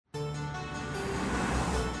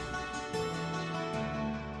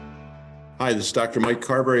Hi, this is Dr. Mike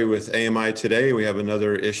Carberry with AMI Today. We have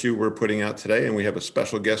another issue we're putting out today, and we have a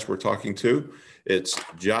special guest we're talking to. It's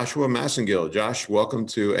Joshua Massengill. Josh, welcome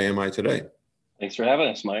to AMI Today. Thanks for having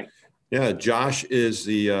us, Mike. Yeah, Josh is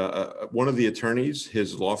the one of the attorneys.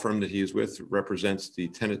 His law firm that he is with represents the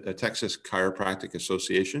Texas Chiropractic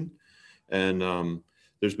Association. And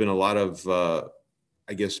there's been a lot of,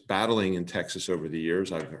 battling in Texas over the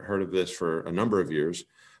years. I've heard of this for a number of years,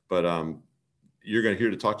 but you're going to hear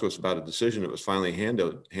to talk to us about a decision that was finally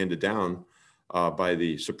handed down by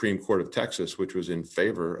the Supreme Court of Texas, which was in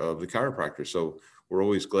favor of the chiropractors. So we're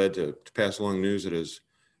always glad to pass along news that is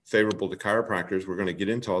favorable to chiropractors. We're going to get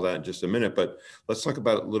into all that in just a minute, but let's talk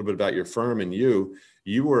about a little bit about your firm and you.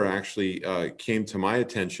 You were actually came to my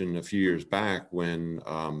attention a few years back when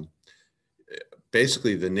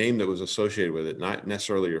basically the name that was associated with it, not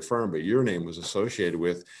necessarily your firm, but your name was associated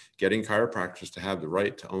with getting chiropractors to have the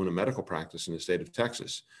right to own a medical practice in the state of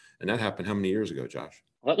Texas. And that happened how many years ago, Josh?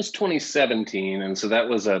 Well, that was 2017. And so that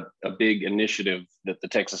was a big initiative that the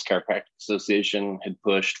Texas Chiropractic Association had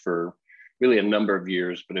pushed for really a number of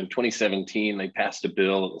years. But in 2017, they passed a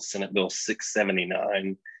bill, it was Senate Bill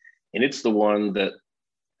 679. And it's the one that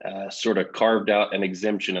sort of carved out an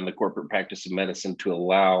exemption in the corporate practice of medicine to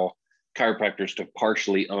allow chiropractors to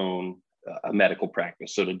partially own a medical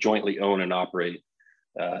practice, so to jointly own and operate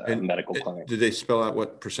a medical clinic. Did they spell out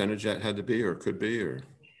what percentage that had to be or could be? Or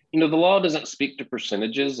the law doesn't speak to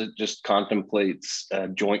percentages. It just contemplates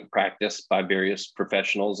joint practice by various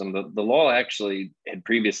professionals. And the law actually had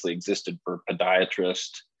previously existed for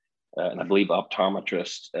podiatrists and I believe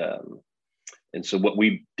optometrists. And so what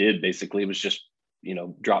we did basically was just,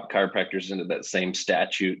 drop chiropractors into that same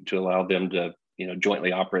statute to allow them to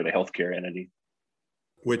jointly operate a healthcare entity.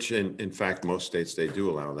 Which in fact, most states, they do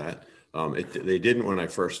allow that. They didn't when I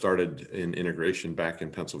first started in integration back in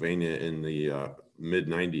Pennsylvania in the mid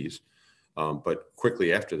 90s. But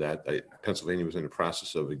quickly after that, Pennsylvania was in the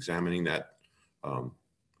process of examining that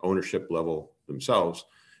ownership level themselves.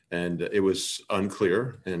 And it was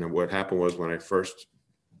unclear. And what happened was when I first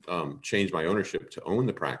changed my ownership to own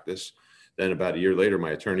the practice, then about a year later,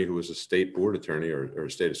 my attorney, who was a state board attorney or a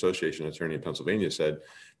state association attorney in Pennsylvania, said,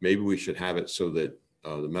 maybe we should have it so that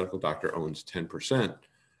the medical doctor owns 10%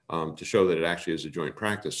 to show that it actually is a joint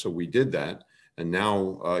practice. So we did that. And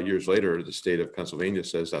now, years later, the state of Pennsylvania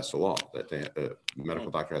says that's the law, that the medical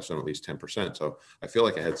doctor has to own at least 10%. So I feel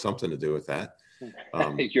like I had something to do with that.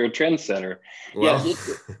 You're a trendsetter. Well,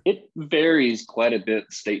 yeah, it varies quite a bit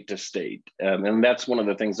state to state. And that's one of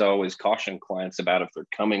the things I always caution clients about if they're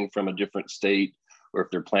coming from a different state or if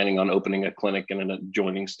they're planning on opening a clinic in an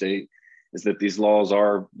adjoining state, is that these laws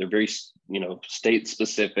they're very, state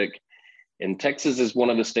specific. And Texas is one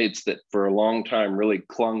of the states that for a long time really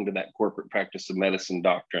clung to that corporate practice of medicine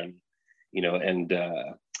doctrine,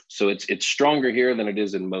 so it's stronger here than it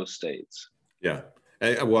is in most states. Yeah.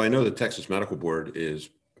 Well, I know the Texas Medical Board is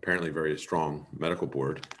apparently a very strong medical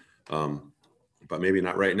board, but maybe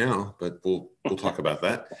not right now, but we'll talk about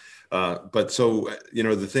that. But so,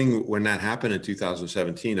 the thing when that happened in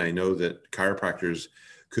 2017, I know that chiropractors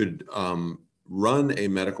could run a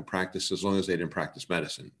medical practice as long as they didn't practice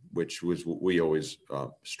medicine, which was what we always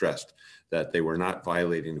stressed, that they were not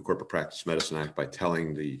violating the Corporate Practice Medicine Act by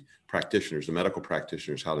telling the practitioners, the medical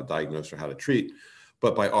practitioners, how to diagnose or how to treat,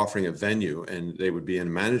 but by offering a venue, and they would be in a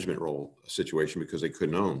management role situation because they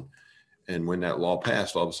couldn't own. And when that law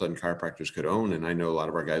passed, all of a sudden chiropractors could own. And I know a lot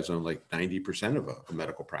of our guys own like 90% of a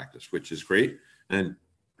medical practice, which is great. And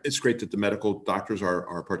it's great that the medical doctors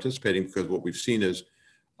are participating, because what we've seen is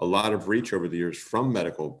a lot of reach over the years from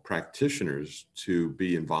medical practitioners to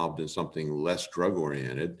be involved in something less drug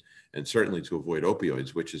oriented, and certainly to avoid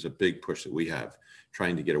opioids, which is a big push that we have,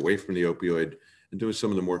 trying to get away from the opioid and doing some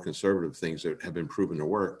of the more conservative things that have been proven to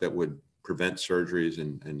work that would prevent surgeries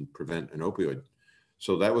and prevent an opioid.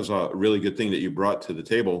 So that was a really good thing that you brought to the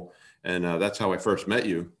table. And that's how I first met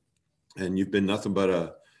you. And you've been nothing but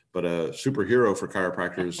a superhero for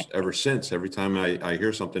chiropractors ever since. Every time I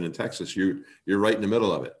hear something in Texas, you're right in the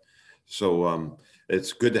middle of it. So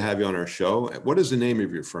it's good to have you on our show. What is the name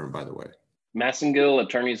of your firm, by the way? Massengill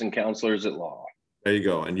Attorneys and Counselors at Law. There you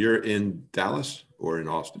go. And you're in Dallas or in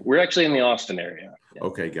Austin? We're actually in the Austin area. Yeah.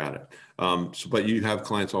 Okay, got it. But you have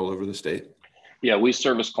clients all over the state? Yeah, we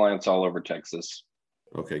service clients all over Texas.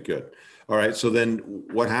 Okay, good. All right. So then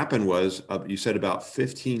what happened was, you said about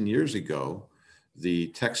 15 years ago, the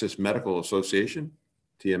Texas Medical Association,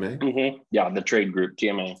 TMA? Mm-hmm. Yeah, the trade group,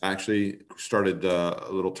 TMA. Actually started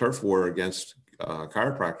a little turf war against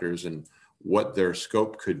chiropractors and what their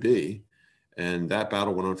scope could be. And that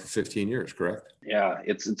battle went on for 15 years, correct? Yeah,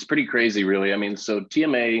 it's pretty crazy, really. I mean, so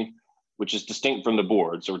TMA which is distinct from the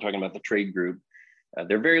board. So we're talking about the trade group.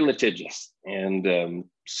 They're very litigious, and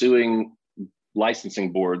suing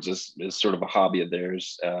licensing boards is sort of a hobby of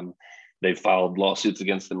theirs. They've filed lawsuits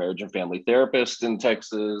against the marriage and family therapist in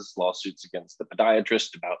Texas, lawsuits against the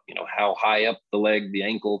podiatrist about, how high up the leg, the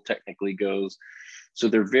ankle technically goes. So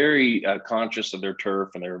they're very conscious of their turf,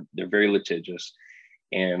 and they're very litigious.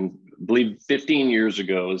 And I believe 15 years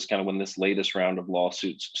ago is kind of when this latest round of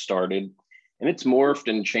lawsuits started. And it's morphed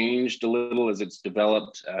and changed a little as it's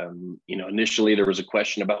developed. Initially there was a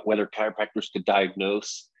question about whether chiropractors could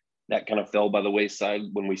diagnose. That kind of fell by the wayside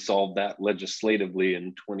when we solved that legislatively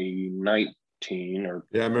in 2019.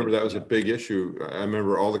 Yeah, I remember that was a big issue. I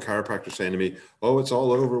remember all the chiropractors saying to me, "Oh, it's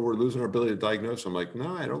all over. We're losing our ability to diagnose." I'm like,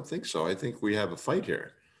 "No, I don't think so. I think we have a fight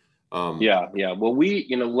here." Yeah. Well,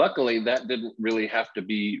 luckily that didn't really have to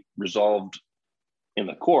be resolved in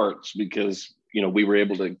the courts, because we were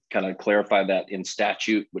able to kind of clarify that in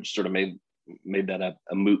statute, which sort of made that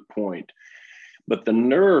a moot point. But the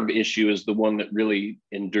nerve issue is the one that really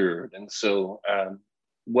endured. And so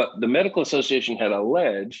what the Medical Association had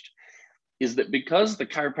alleged is that because the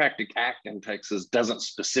Chiropractic Act in Texas doesn't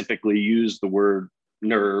specifically use the word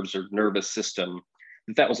nerves or nervous system,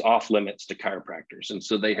 that was off limits to chiropractors. And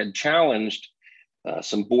so they had challenged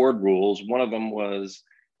some board rules. One of them was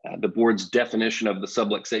the board's definition of the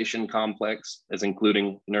subluxation complex as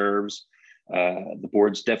including nerves, the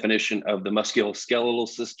board's definition of the musculoskeletal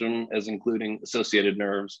system as including associated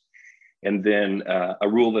nerves, and then a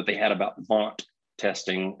rule that they had about VANT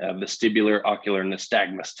testing, vestibular ocular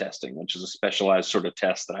nystagmus testing, which is a specialized sort of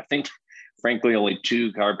test that I think, frankly, only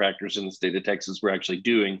 2 chiropractors in the state of Texas were actually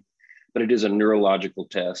doing, but it is a neurological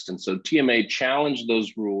test. And so TMA challenged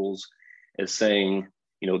those rules as saying,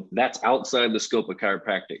 that's outside the scope of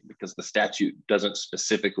chiropractic because the statute doesn't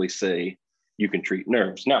specifically say you can treat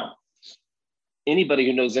nerves. Now, anybody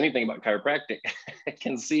who knows anything about chiropractic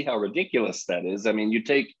can see how ridiculous that is. I mean, you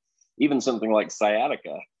take even something like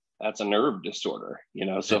sciatica, that's a nerve disorder,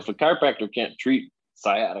 so if a chiropractor can't treat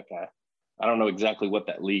sciatica, I don't know exactly what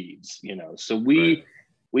that leaves, So we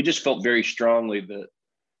just felt very strongly that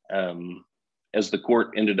as the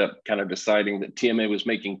court ended up kind of deciding that TMA was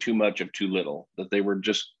making too much of too little, that they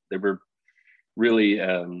were really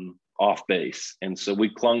off base. And so we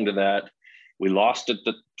clung to that. We lost at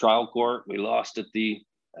the trial court. We lost at the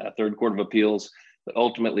Third Court of Appeals. But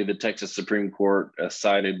ultimately, the Texas Supreme Court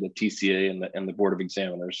sided with TCA and the Board of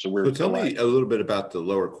Examiners. So tell me a little bit about the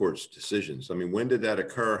lower court's decisions. I mean, when did that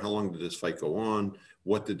occur? How long did this fight go on?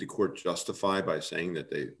 What did the court justify by saying that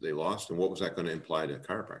they lost? And what was that going to imply to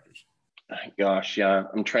chiropractors? Gosh, yeah,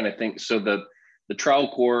 I'm trying to think. So the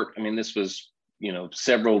trial court, I mean, this was,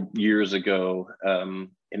 several years ago. And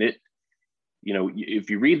it, if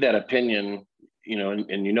you read that opinion,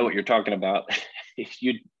 and you know what you're talking about,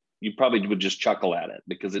 you probably would just chuckle at it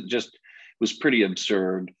because it just was pretty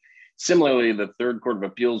absurd. Similarly, the Third Court of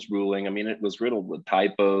Appeals ruling, I mean, it was riddled with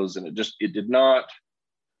typos, and it did not,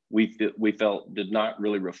 we felt, did not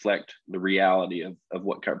really reflect the reality of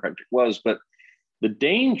what chiropractic was. But the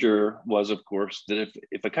danger was, of course, that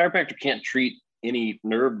if a chiropractor can't treat any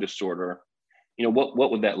nerve disorder,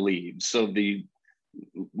 what would that leave? So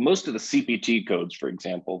most of the CPT codes, for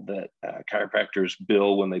example, that chiropractors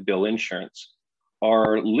bill when they bill insurance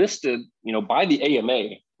are listed, by the AMA,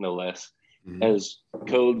 no less, as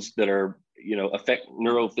codes that are, affect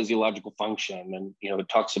neurophysiological function. And, it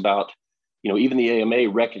talks about, even the AMA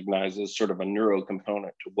recognizes sort of a neuro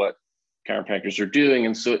component to what chiropractors are doing.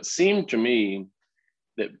 And so it seemed to me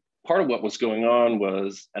that part of what was going on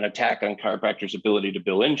was an attack on chiropractors' ability to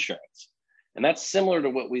bill insurance. And that's similar to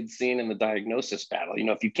what we'd seen in the diagnosis battle.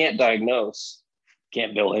 If you can't diagnose,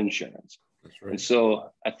 can't bill insurance. That's right. And so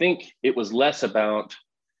I think it was less about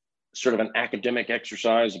sort of an academic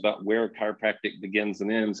exercise about where chiropractic begins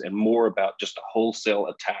and ends, and more about just a wholesale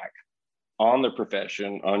attack on the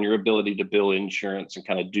profession, on your ability to bill insurance and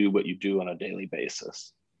kind of do what you do on a daily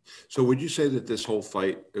basis. So would you say that this whole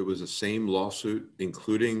fight, it was the same lawsuit,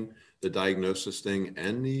 including the diagnosis thing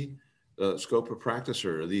and the scope of practice,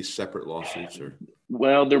 or are these separate lawsuits? Or?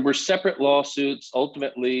 Well, there were separate lawsuits.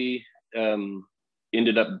 Ultimately,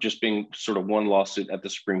 ended up just being sort of one lawsuit at the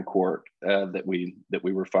Supreme Court that we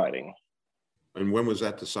were fighting. And when was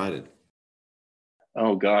that decided?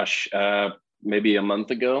 Oh gosh, maybe a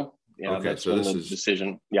month ago. Yeah, okay, that's so when this the is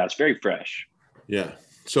decision. Yeah, it's very fresh. Yeah.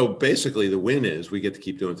 So basically, the win is we get to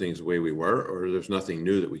keep doing things the way we were, or there's nothing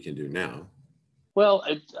new that we can do now. Well,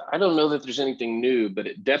 I don't know that there's anything new, but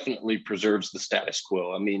it definitely preserves the status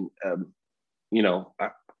quo. I mean,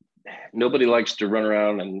 nobody likes to run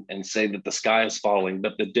around and say that the sky is falling,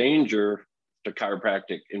 but the danger to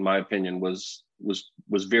chiropractic, in my opinion, was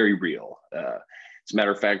very real. As a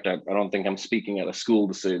matter of fact, I don't think I'm speaking at a school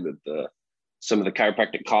to say that some of the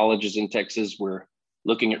chiropractic colleges in Texas were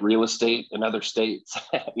looking at real estate in other states,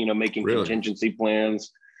 making Really? contingency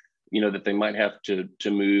plans, that they might have to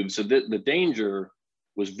move. So the danger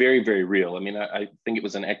was very, very real. I mean, I think it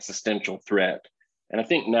was an existential threat. And I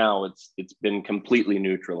think now it's been completely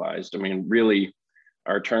neutralized. I mean, really,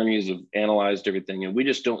 our attorneys have analyzed everything, and we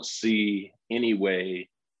just don't see any way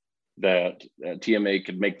that TMA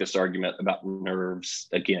could make this argument about nerves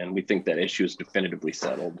again. We think that issue is definitively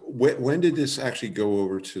settled. When did this actually go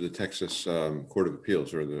over to the Texas Court of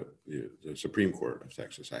Appeals, or the Supreme Court of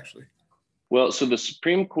Texas, actually? Well, so the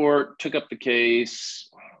Supreme Court took up the case,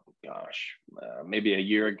 maybe a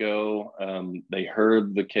year ago. They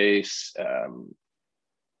heard the case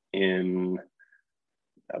in,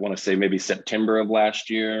 I want to say maybe September of last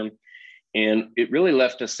year. And it really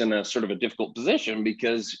left us in a sort of a difficult position,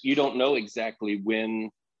 because you don't know exactly when,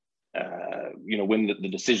 when the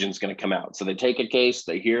decision is going to come out. So they take a case,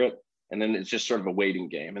 they hear it, and then it's just sort of a waiting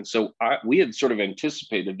game. And so we had sort of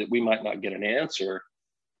anticipated that we might not get an answer,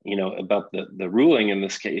 about the ruling in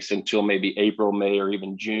this case until maybe April, May, or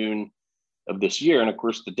even June of this year. And of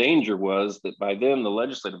course, the danger was that by then the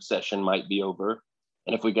legislative session might be over.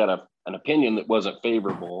 And if we got an opinion that wasn't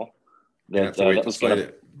favorable, that was going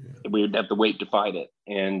to, we'd have to wait to fight it.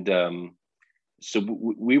 And so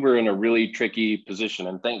we were in a really tricky position,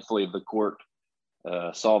 and thankfully the court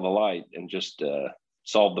saw the light and just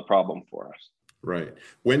solved the problem for us. Right.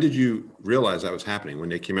 When did you realize that was happening? When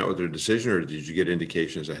they came out with their decision, or did you get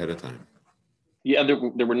indications ahead of time? Yeah,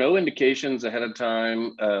 there were no indications ahead of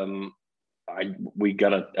time. We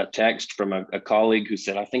got a text from a colleague who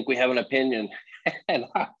said, "I think we have an opinion." And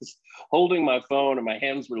I was holding my phone, and my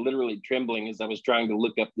hands were literally trembling as I was trying to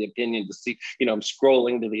look up the opinion to see, I'm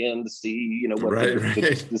scrolling to the end to see, what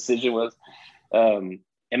the decision was. And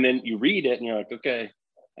then you read it and you're like, okay,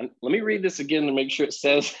 and let me read this again to make sure it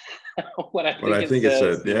says what I think it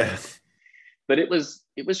says. Yeah. But it was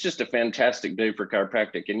just a fantastic day for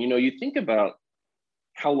chiropractic. And, you think about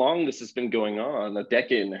how long this has been going on, a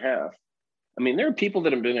decade and a half. I mean, there are people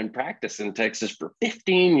that have been in practice in Texas for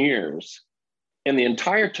 15 years. And the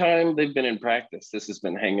entire time they've been in practice, this has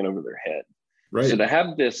been hanging over their head. Right. So to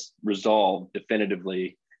have this resolved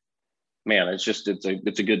definitively, man, it's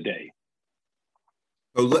a good day.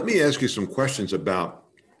 So let me ask you some questions about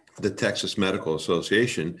the Texas Medical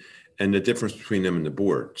Association and the difference between them and the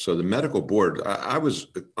board. So the medical board, I was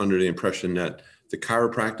under the impression that the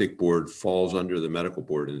chiropractic board falls under the medical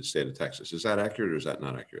board in the state of Texas. Is that accurate, or is that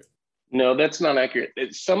not accurate? No, that's not accurate.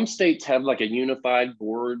 Some states have like a unified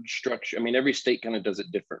board structure. I mean, every state kind of does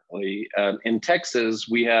it differently. In Texas,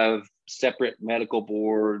 we have separate medical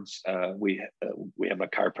boards. We have a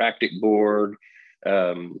chiropractic board.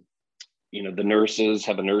 The nurses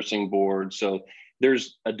have a nursing board. So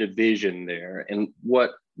there's a division there. And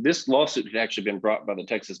what this lawsuit had actually been brought by the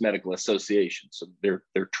Texas Medical Association. So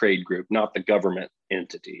their trade group, not the government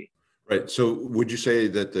entity. Right. So would you say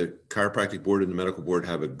that the chiropractic board and the medical board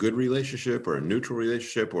have a good relationship, or a neutral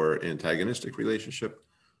relationship, or antagonistic relationship?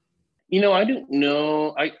 I don't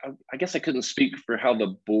know. I guess I couldn't speak for how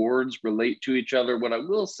the boards relate to each other. What I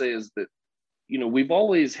will say is that, we've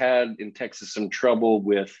always had in Texas some trouble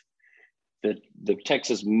with the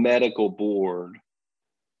Texas Medical Board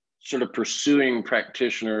sort of pursuing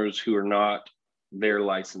practitioners who are not their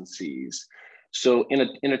licensees. So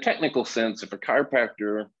in a technical sense, if a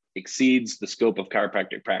chiropractor exceeds the scope of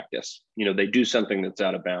chiropractic practice, they do something that's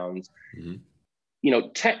out of bounds,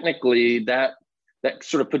 technically that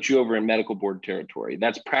sort of puts you over in medical board territory.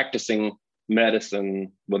 That's practicing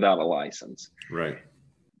medicine without a license. Right.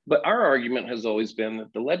 But our argument has always been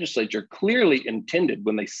that the legislature clearly intended,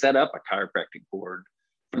 when they set up a chiropractic board,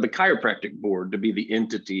 for the chiropractic board to be the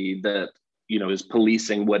entity that, is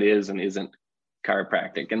policing what is and isn't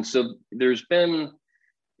chiropractic. And so there's been,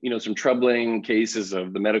 some troubling cases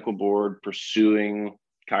of the medical board pursuing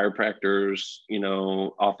chiropractors,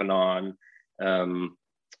 off and on.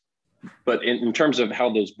 But in terms of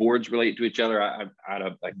how those boards relate to each other, I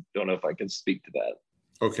don't know if I can speak to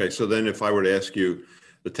that. Okay. So then if I were to ask you,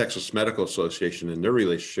 the Texas Medical Association and their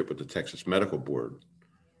relationship with the Texas Medical Board,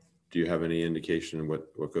 do you have any indication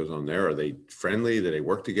what goes on there? Are they friendly? Do they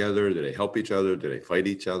work together? Do they help each other? Do they fight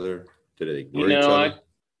each other? Do they ignore each other?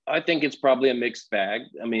 I think it's probably a mixed bag.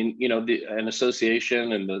 I mean, an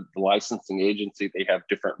association and the licensing agency, they have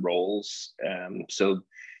different roles. So,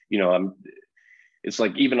 it's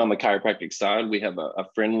like, even on the chiropractic side, we have a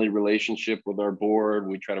friendly relationship with our board.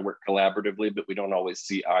 We try to work collaboratively, but we don't always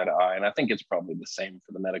see eye to eye. And I think it's probably the same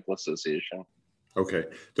for the medical association. Okay.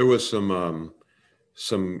 There was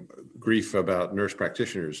some grief about nurse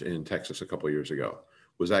practitioners in Texas a couple of years ago.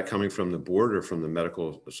 Was that coming from the board or from the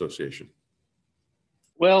medical association?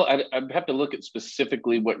 Well, I'd have to look at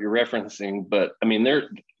specifically what you're referencing, but I mean,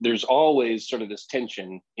 there's always sort of this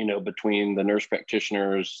tension, between the nurse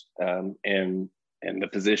practitioners and the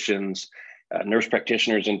physicians. Nurse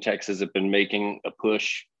practitioners in Texas have been making a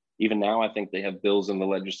push. Even now, I think they have bills in the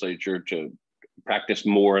legislature to practice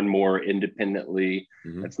more and more independently.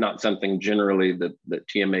 Mm-hmm. It's not something generally that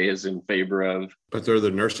TMA is in favor of. But they're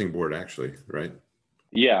the nursing board, actually, right?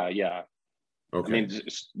 Yeah, yeah. Okay. I mean,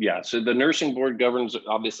 yeah. So the nursing board governs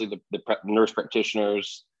obviously the nurse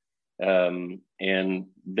practitioners, and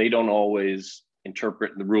they don't always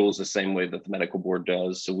interpret the rules the same way that the medical board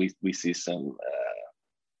does. So we see some.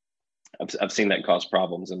 I've seen that cause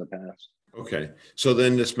problems in the past. Okay. So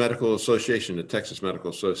then this medical association, the Texas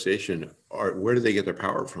Medical Association, where do they get their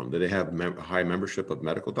power from? Do they have high membership of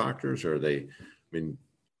medical doctors, or I mean?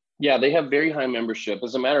 Yeah, they have very high membership.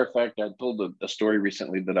 As a matter of fact, I told a story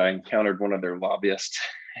recently that I encountered one of their lobbyists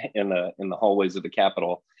in the hallways of the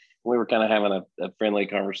Capitol. We were kind of having a friendly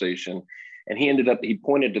conversation, and he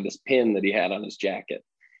pointed to this pin that he had on his jacket,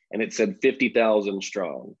 and it said 50,000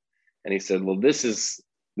 strong. And he said, well, this is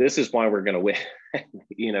why we're going to win,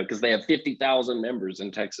 because they have 50,000 members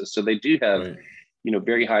in Texas. So they do have, Right.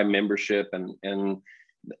 Very high membership, and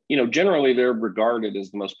generally they're regarded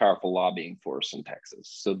as the most powerful lobbying force in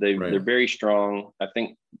Texas. So they're very strong. I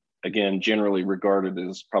think, again, generally regarded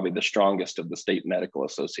as probably the strongest of the state medical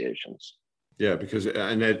associations. Yeah,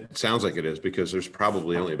 and it sounds like it is, because there's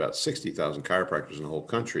probably only about 60,000 chiropractors in the whole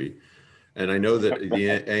country. And I know that the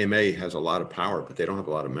AMA has a lot of power, but they don't have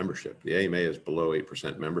a lot of membership. The AMA is below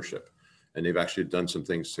 8% membership, and they've actually done some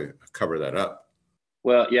things to cover that up.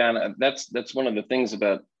 Well, yeah, and that's one of the things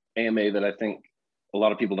about AMA that I think a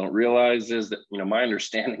lot of people don't realize is that, my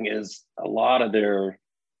understanding is a lot of their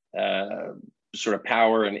sort of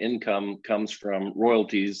power and income comes from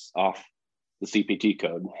royalties off the CPT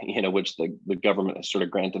code, which the government has sort of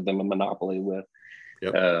granted them a monopoly with.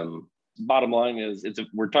 Yep. Bottom line is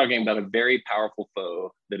we're talking about a very powerful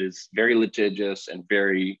foe that is very litigious and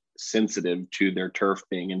very sensitive to their turf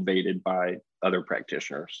being invaded by other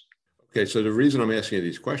practitioners. Okay, so the reason I'm asking you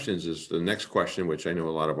these questions is the next question, which I know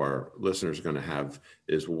a lot of our listeners are going to have,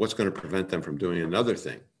 is what's going to prevent them from doing another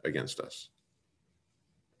thing against us?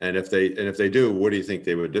 And if they do, what do you think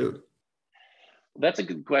they would do? That's a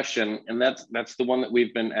good question, and that's the one that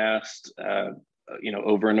we've been asked,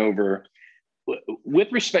 over and over.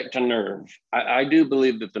 With respect to nerve, I do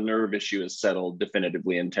believe that the nerve issue is settled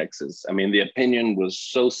definitively in Texas. I mean, the opinion was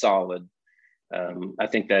so solid. I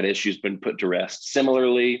think that issue's been put to rest.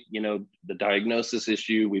 Similarly, the diagnosis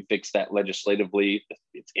issue, we fixed that legislatively.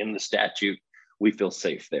 It's in the statute. We feel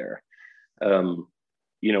safe there.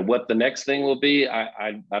 What the next thing will be,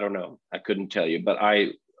 I don't know. I couldn't tell you, but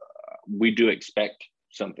we do expect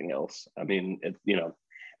something else. I mean,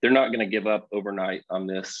 they're not going to give up overnight on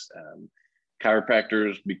this.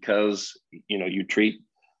 Chiropractors, because you treat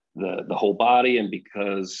the whole body, and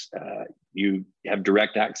because you have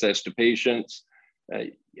direct access to patients,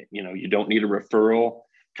 you don't need a referral.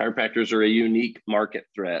 Chiropractors are a unique market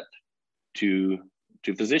threat to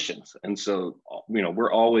physicians, and so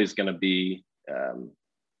we're always going to be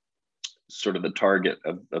sort of the target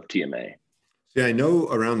of TMA. Yeah, I know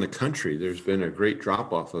around the country there's been a great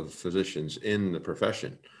drop off of physicians in the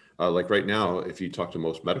profession. Like right now, if you talk to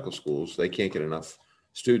most medical schools, they can't get enough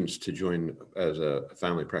students to join as a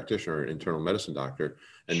family practitioner or an internal medicine doctor.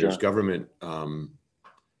 And Sure. There's government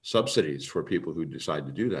subsidies for people who decide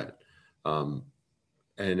to do that. And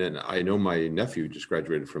then I know my nephew just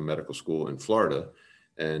graduated from medical school in Florida,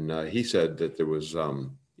 and he said that there was, a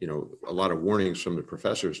lot of warnings from the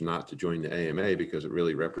professors not to join the AMA because it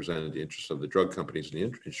really represented the interests of the drug companies and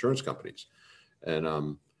the insurance companies.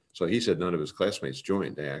 And so he said none of his classmates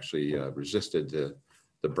joined. They actually resisted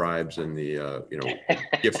the bribes and the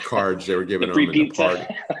gift cards they were giving them, and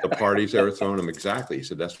the parties they were throwing them. Exactly. He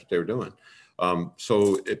said that's what they were doing.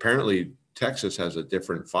 So apparently Texas has a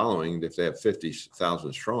different following. If they have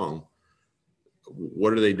 50,000 strong,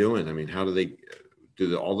 what are they doing? I mean, how do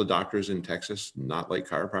all the doctors in Texas not like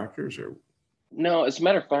chiropractors? Or no? As a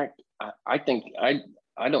matter of fact, I think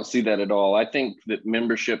I don't see that at all. I think that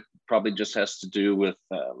membership probably just has to do with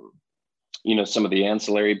some of the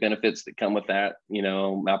ancillary benefits that come with that,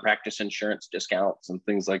 malpractice insurance discounts and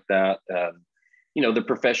things like that. The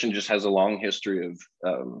profession just has a long history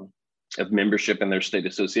of membership in their state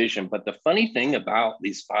association. But the funny thing about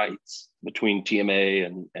these fights between TMA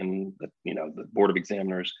and the Board of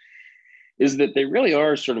Examiners is that they really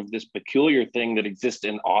are sort of this peculiar thing that exists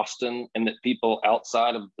in Austin and that people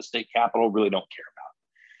outside of the state capital really don't care about.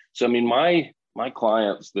 So, I mean, my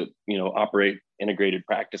clients that, you know, operate integrated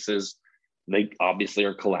practices, they obviously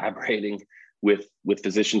are collaborating with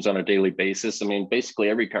physicians on a daily basis. I mean, basically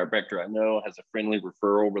every chiropractor I know has a friendly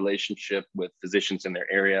referral relationship with physicians in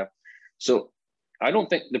their area. So I don't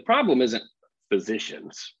think the problem isn't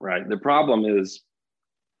physicians, right? The problem is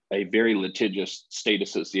a very litigious state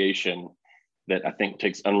association that I think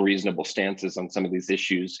takes unreasonable stances on some of these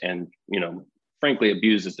issues and, you know, frankly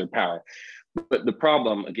abuses their power. But the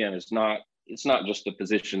problem, again, is it's not just the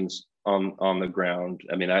physicians on the ground.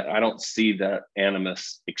 I mean, I don't see that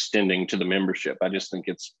animus extending to the membership. I just think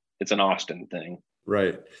it's an Austin thing.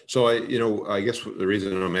 Right. So I guess the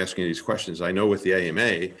reason I'm asking these questions, I know with the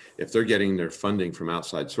AMA, if they're getting their funding from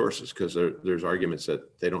outside sources, because there's arguments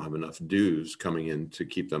that they don't have enough dues coming in to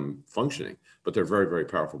keep them functioning, but they're a very, very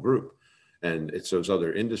powerful group. And it's those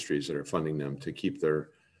other industries that are funding them to keep their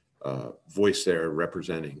voice there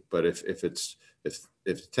representing. But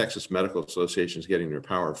if Texas Medical Association is getting their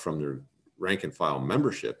power from their rank and file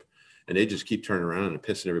membership, and they just keep turning around and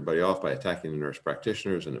pissing everybody off by attacking the nurse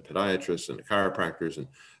practitioners and the podiatrists and the chiropractors, and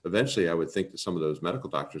eventually I would think that some of those medical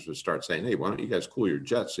doctors would start saying, hey, why don't you guys cool your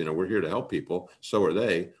jets? You know, we're here to help people. So are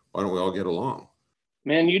they. Why don't we all get along?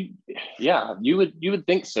 Man, you would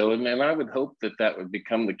think so. And I would hope that would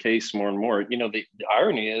become the case more and more. You know, the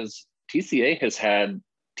irony is TCA has had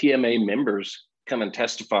TMA members come and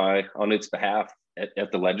testify on its behalf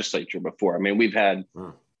at the legislature before. I mean, we've had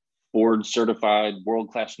board certified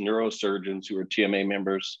world-class neurosurgeons who are TMA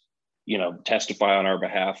members, you know, testify on our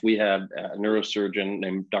behalf. We had a neurosurgeon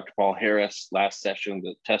named Dr. Paul Harris last session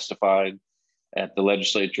that testified at the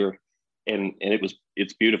legislature. And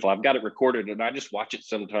it's beautiful. I've got it recorded and I just watch it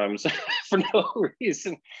sometimes for no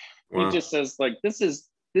reason. Wow. He just says like, this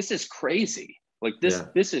is crazy. Like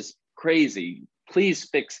this is crazy. Please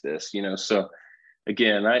fix this, you know? So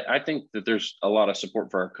again, I think that there's a lot of support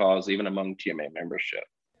for our cause, even among TMA membership.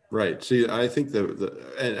 Right. See, I think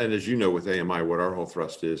and as you know, with AMI, what our whole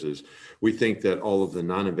thrust is we think that all of the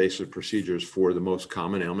non-invasive procedures for the most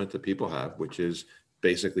common ailment that people have, which is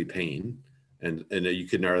basically pain, and you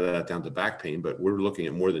could narrow that down to back pain, but we're looking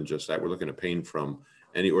at more than just that. We're looking at pain from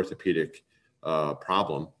any orthopedic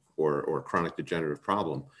problem or chronic degenerative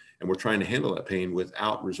problem. And we're trying to handle that pain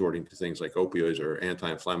without resorting to things like opioids or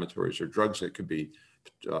anti-inflammatories or drugs that could be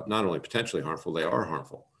not only potentially harmful, they are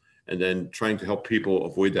harmful. And then trying to help people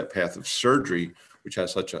avoid that path of surgery, which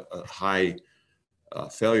has such a high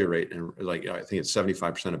failure rate. And like, I think it's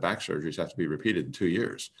 75% of back surgeries have to be repeated in 2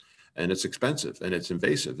 years. And it's expensive and it's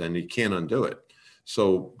invasive and you can't undo it.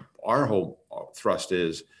 So our whole thrust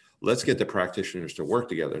is, let's get the practitioners to work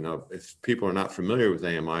together. Now, if people are not familiar with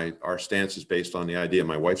AMI, our stance is based on the idea.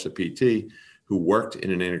 My wife's a PT who worked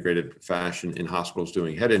in an integrated fashion in hospitals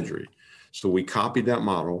doing head injury. So we copied that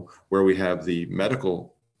model where we have the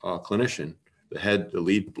medical clinician, the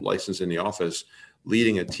lead license in the office,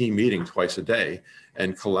 leading a team meeting twice a day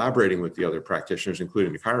and collaborating with the other practitioners,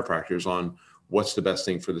 including the chiropractors, on what's the best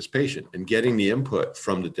thing for this patient and getting the input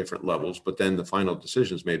from the different levels, but then the final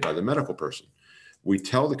decisions made by the medical person. We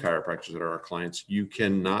tell the chiropractors that are our clients, you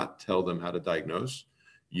cannot tell them how to diagnose,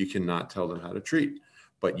 you cannot tell them how to treat,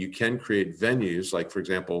 but you can create venues. Like, for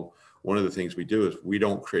example, one of the things we do is we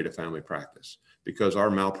don't create a family practice because our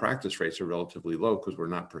malpractice rates are relatively low because we're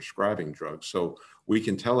not prescribing drugs. So we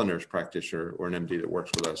can tell a nurse practitioner or an MD that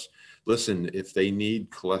works with us, listen, if they need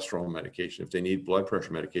cholesterol medication, if they need blood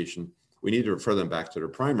pressure medication, we need to refer them back to their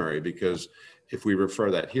primary, because if we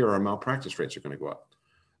refer that here, our malpractice rates are going to go up.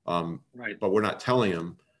 Right. But we're not telling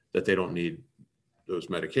them that they don't need those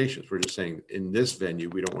medications. We're just saying in this venue,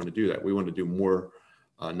 we don't want to do that. We want to do more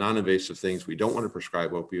non-invasive things. We don't want to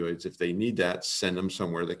prescribe opioids. If they need that, send them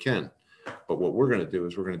somewhere that can. But what we're going to do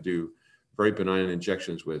is we're going to do very benign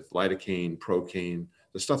injections with lidocaine, Procaine,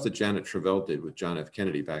 the stuff that Janet Travell did with John F.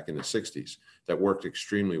 Kennedy back in the 60s that worked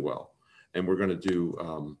extremely well. And we're going to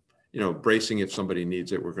do bracing if somebody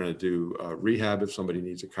needs it. We're going to do rehab if somebody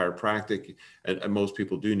needs a chiropractic, and most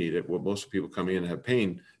people do need it. Well, most people coming in and have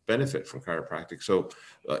pain benefit from chiropractic. So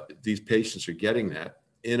these patients are getting that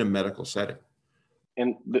in a medical setting.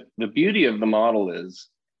 And the beauty of the model is,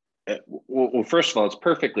 well, first of all, it's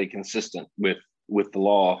perfectly consistent with the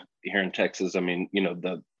law here in Texas. I mean,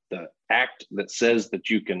 the act that says that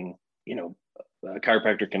you can, a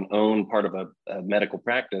chiropractor can own part of a medical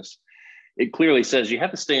practice. It clearly says you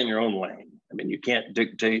have to stay in your own lane. I mean, you can't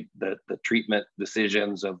dictate the treatment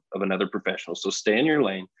decisions of another professional. So stay in your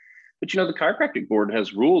lane. But, the chiropractic board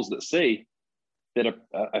has rules that say that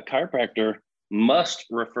a chiropractor must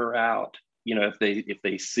refer out if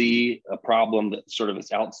they see a problem that sort of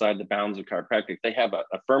is outside the bounds of chiropractic, they have an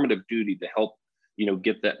affirmative duty to help,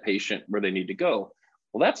 get that patient where they need to go.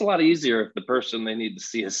 Well, that's a lot easier if the person they need to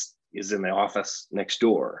see is in the office next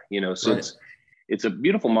door, so Right. it's a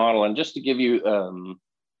beautiful model. And just to give you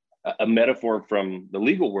a metaphor from the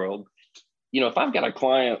legal world, if I've got a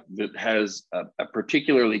client that has a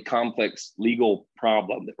particularly complex legal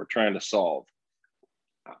problem that we're trying to solve,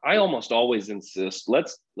 I almost always insist,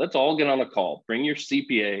 let's all get on a call. Bring your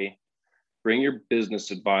CPA, bring your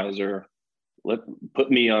business advisor,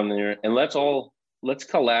 put me on there, and let's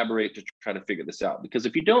collaborate to try to figure this out. Because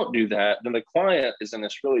if you don't do that, then the client is in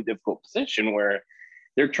this really difficult position where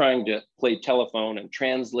they're trying to play telephone and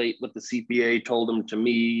translate what the CPA told them to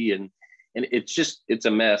me, and it's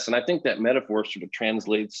a mess. And I think that metaphor sort of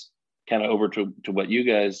translates kind of over to what you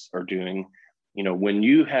guys are doing. When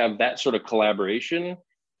you have that sort of collaboration,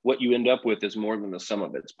 what you end up with is more than the sum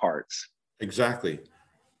of its parts. Exactly.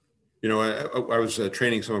 I was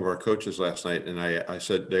training some of our coaches last night, and I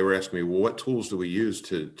said, they were asking me, well, what tools do we use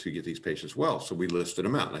to get these patients well? So we listed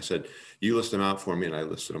them out, and I said, you list them out for me. And I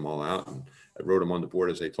listed them all out, and I wrote them on the board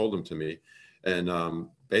as they told them to me. And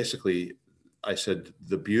basically I said,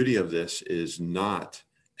 the beauty of this is not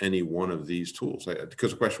any one of these tools, because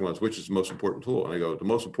the question was, which is the most important tool? And I go, the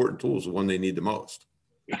most important tool is the one they need the most.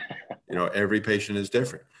 Every patient is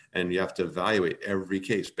different, and you have to evaluate every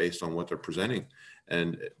case based on what they're presenting.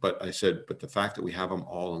 But I said, but the fact that we have them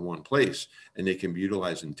all in one place and they can be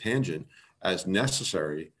utilized in tangent as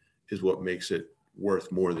necessary is what makes it worth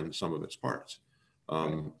more than the sum of its parts.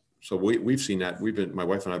 So we've seen that. My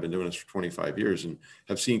wife and I have been doing this for 25 years and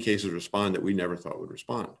have seen cases respond that we never thought would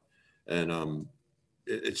respond. And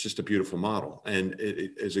it's just a beautiful model. And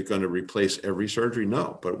is it going to replace every surgery?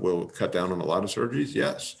 No, but will it cut down on a lot of surgeries?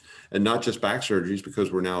 Yes. And not just back surgeries,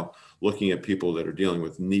 because we're now looking at people that are dealing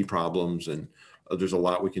with knee problems, and there's a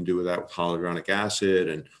lot we can do with that, with hyaluronic acid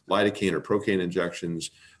and lidocaine or procaine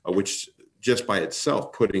injections, which just by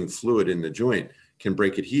itself, putting fluid in the joint can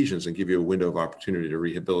break adhesions and give you a window of opportunity to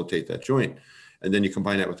rehabilitate that joint. And then you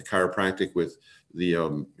combine that with the chiropractic, with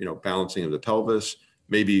the balancing of the pelvis.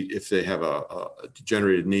 Maybe if they have a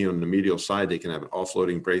degenerated knee on the medial side, they can have an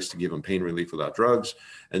offloading brace to give them pain relief without drugs.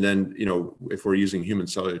 And then, if we're using human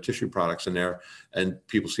cellular tissue products in there and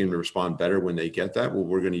people seem to respond better when they get that, well,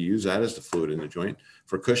 we're going to use that as the fluid in the joint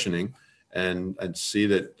for cushioning and see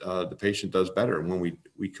that the patient does better. And when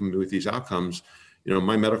we come with these outcomes,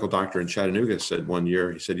 my medical doctor in Chattanooga said one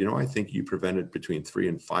year, he said, I think you prevented between 300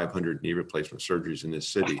 and 500 knee replacement surgeries in this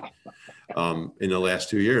city. In the last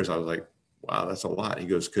 2 years, I was like, wow, that's a lot. He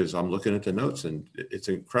goes, because I'm looking at the notes, and it's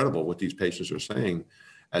incredible what these patients are saying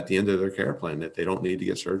at the end of their care plan, that they don't need to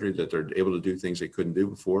get surgery, that they're able to do things they couldn't do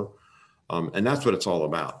before. And that's what it's all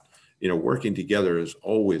about. Working together is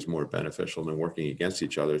always more beneficial than working against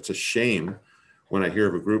each other. It's a shame when I hear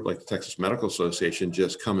of a group like the Texas Medical Association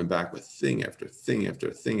just coming back with thing after thing after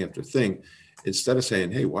thing after thing, instead of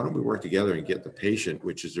saying, hey, why don't we work together and get the patient,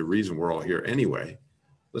 which is the reason we're all here anyway.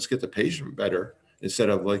 Let's get the patient better, instead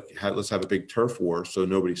of let's have a big turf war so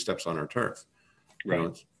nobody steps on our turf.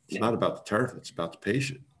 Right. It's not about the turf, it's about the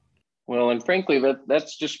patient. Well, and frankly,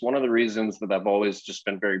 that's just one of the reasons that I've always just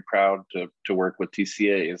been very proud to work with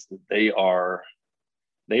TCA, is that they are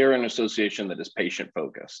an association that is patient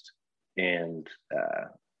focused, and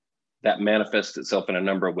that manifests itself in a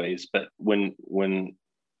number of ways. But when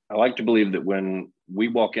I like to believe that when we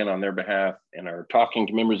walk in on their behalf and are talking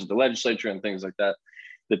to members of the legislature and things like that,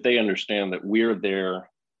 that they understand that we're there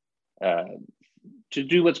to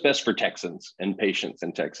do what's best for Texans and patients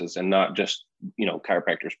in Texas, and not just,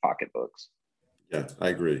 chiropractors' pocketbooks. Yeah, I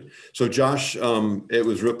agree. So Josh, it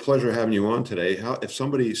was a real pleasure having you on today. If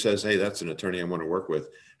somebody says, hey, that's an attorney I want to work with,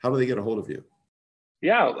 how do they get a hold of you?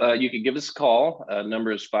 Yeah, you can give us a call.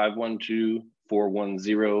 Number is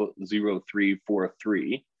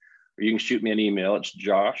 512-410-0343. Or you can shoot me an email. It's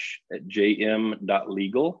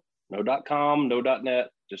josh@jm.legal. No .com, no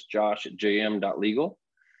 .net, just josh@jm.legal.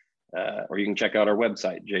 Or you can check out our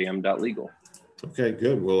website, jm.legal. Okay,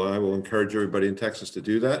 good. Well, I will encourage everybody in Texas to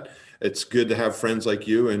do that. It's good to have friends like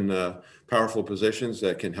you in powerful positions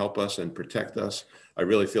that can help us and protect us. I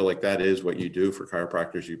really feel like that is what you do for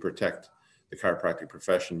chiropractors. You protect the chiropractic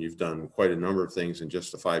profession. You've done quite a number of things in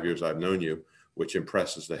just the 5 years I've known you, which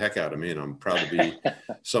impresses the heck out of me. And I'm proud to be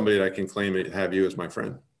somebody that I can claim to have you as my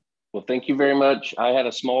friend. Well, thank you very much. I had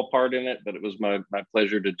a small part in it, but it was my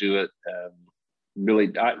pleasure to do it.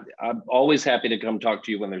 Really, I'm always happy to come talk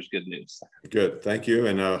to you when there's good news. Good. Thank you.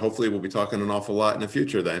 And hopefully we'll be talking an awful lot in the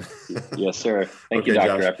future then. Yes, sir. Thank you,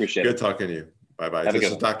 Doctor. Josh, I appreciate it. Good talking to you. Bye-bye.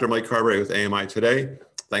 This is Dr. Mike Carberry with AMI Today.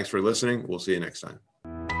 Thanks for listening. We'll see you next time.